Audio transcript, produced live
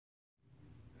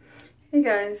Hey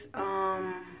guys,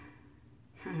 I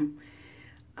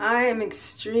am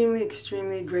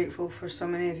extremely grateful for so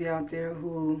many of you out there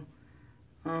who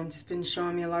just been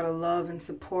showing me a lot of love and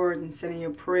support and sending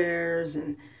your prayers,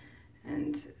 and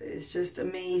it's just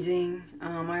amazing.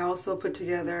 I also put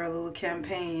together a little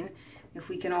campaign. If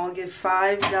we can all give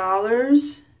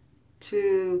 $5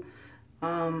 to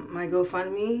my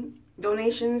GoFundMe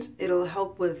donations, it'll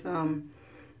help with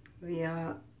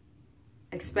the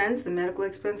expense, the medical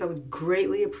expense. I would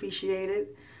greatly appreciate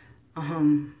it.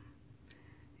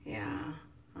 Yeah,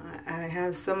 I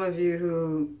have some of you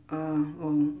who,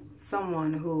 well,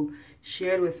 someone who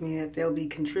shared with me that they'll be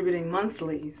contributing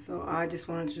monthly. So I just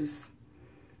wanted to just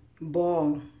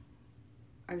bawl.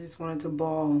 I just wanted to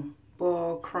bawl,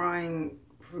 crying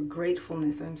for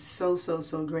gratefulness. I'm so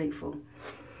grateful.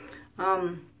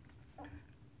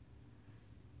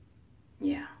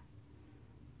 Yeah.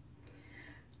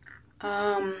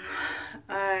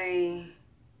 I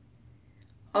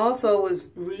also was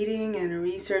reading and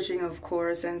researching, of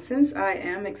course, and since I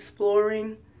am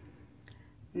exploring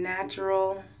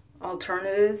natural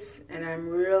alternatives and I'm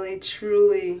really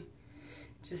truly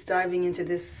just diving into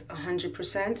this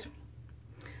 100%,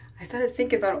 I started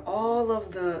thinking about all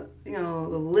of the, the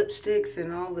lipsticks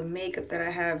and all the makeup that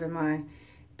I have in my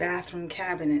bathroom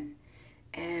cabinet.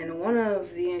 And one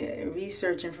of the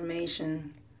research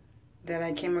information that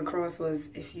I came across was,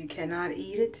 if you cannot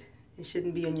eat it, it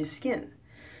shouldn't be on your skin.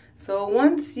 So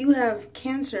once you have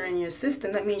cancer in your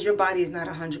system, that means your body is not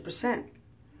 100%. And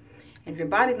if your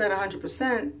body's not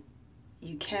 100%,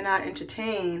 you cannot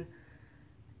entertain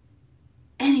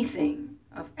anything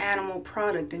of animal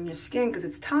product in your skin, because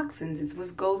it's toxins. It's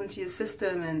what goes into your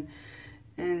system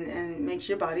and makes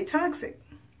your body toxic.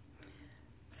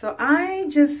 So I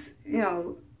just,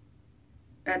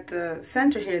 at the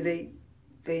center here, they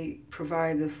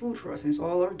provide the food for us, and it's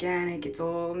all organic, it's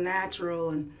all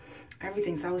natural and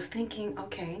everything. So I was thinking,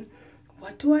 okay,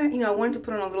 what do I wanted to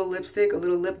put on a little lipstick, a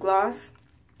little lip gloss,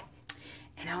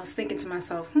 and I was thinking to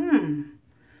myself,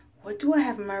 what do I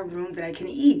have in my room that I can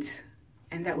eat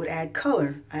and that would add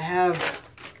color? I have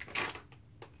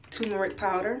turmeric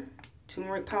powder,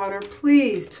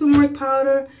 please, turmeric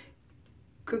powder,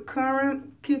 cucumber.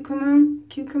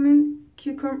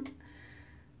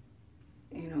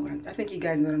 You know what I think you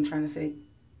guys know what I'm trying to say.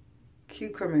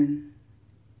 Curcumin.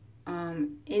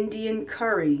 Indian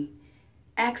curry.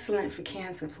 Excellent for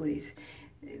cancer, please.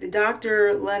 The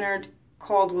Dr. Leonard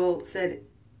Caldwell said,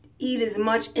 eat as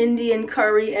much Indian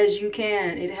curry as you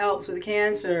can. It helps with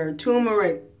cancer.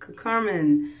 Turmeric,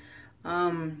 curcumin.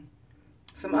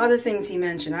 Some other things he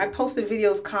mentioned. I posted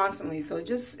videos constantly, so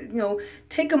just,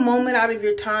 take a moment out of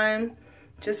your time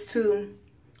just to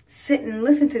sit and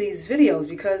listen to these videos,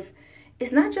 because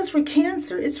it's not just for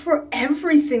cancer, it's for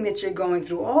everything that you're going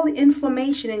through. All the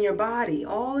inflammation in your body,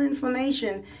 all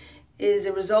inflammation is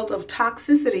a result of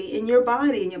toxicity in your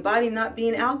body, and your body not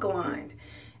being alkaline,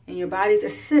 and your body's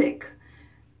acidic.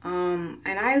 And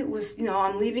I was,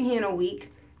 I'm leaving here in a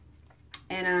week,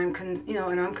 and I'm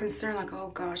concerned, like, oh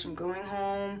gosh, I'm going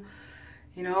home.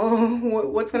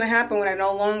 What's going to happen when I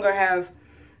no longer have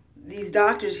these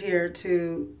doctors here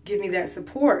to give me that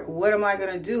support? What am I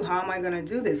going to do? How am I going to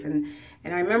do this? And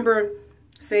I remember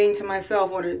saying to myself,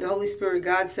 what the Holy Spirit,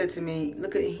 God said to me,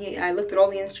 I looked at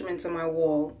all the instruments on my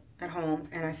wall at home,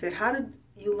 and I said, how did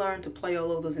you learn to play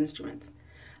all of those instruments?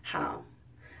 How?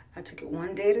 I took it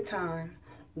one day at a time,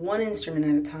 one instrument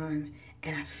at a time,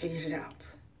 and I figured it out.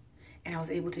 And I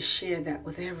was able to share that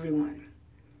with everyone,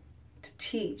 to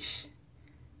teach.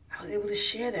 I was able to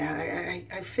share that.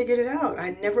 I figured it out.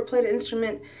 I never played an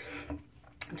instrument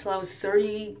until I was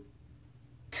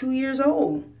 32 years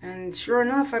old. And sure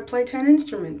enough, I played 10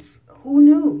 instruments. Who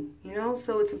knew?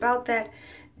 So it's about that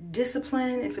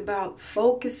discipline. It's about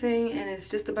focusing, and it's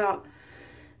just about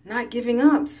not giving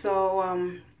up.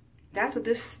 So that's what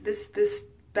this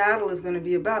battle is going to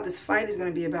be about. This fight is going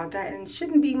to be about that. And it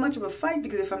shouldn't be much of a fight,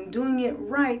 because if I'm doing it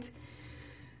right,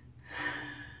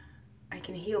 I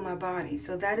can heal my body.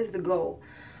 So that is the goal.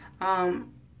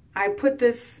 I put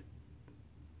this,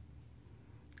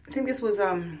 I think this was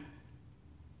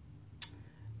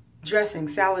dressing,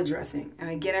 salad dressing.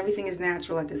 And again, everything is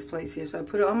natural at this place here. So I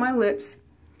put it on my lips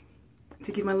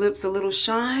to give my lips a little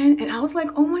shine. And I was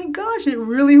like, oh my gosh, it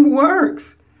really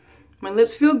works. My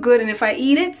lips feel good, and if I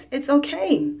eat it, it's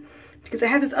okay. Because I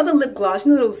have this other lip gloss,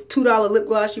 those $2 lip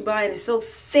gloss you buy, and it's so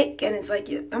thick, and it's like,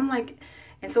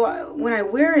 and so when I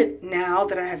wear it now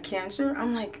that I have cancer,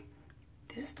 I'm like,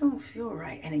 this don't feel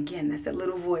right. And again, that's that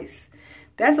little voice.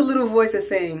 That's a little voice that's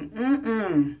saying,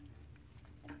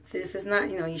 this is not,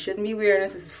 you shouldn't be wearing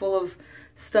this. This is full of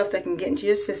stuff that can get into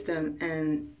your system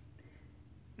and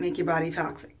make your body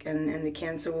toxic, and the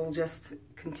cancer will just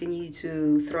continue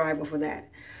to thrive off of that.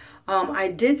 I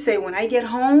did say when I get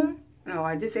home,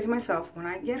 I did say to myself, when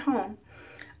I get home,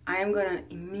 I am going to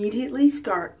immediately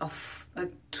start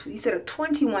he said a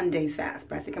 21-day fast,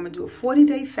 but I think I'm going to do a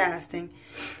 40-day fasting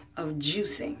of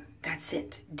juicing. That's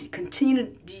it. Continue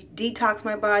to detox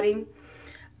my body.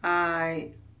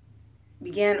 I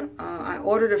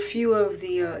ordered a few of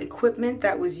the equipment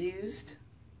that was used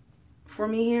for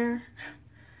me here.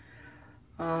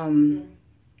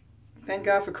 Thank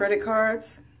God for credit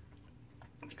cards,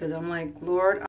 because I'm like, Lord,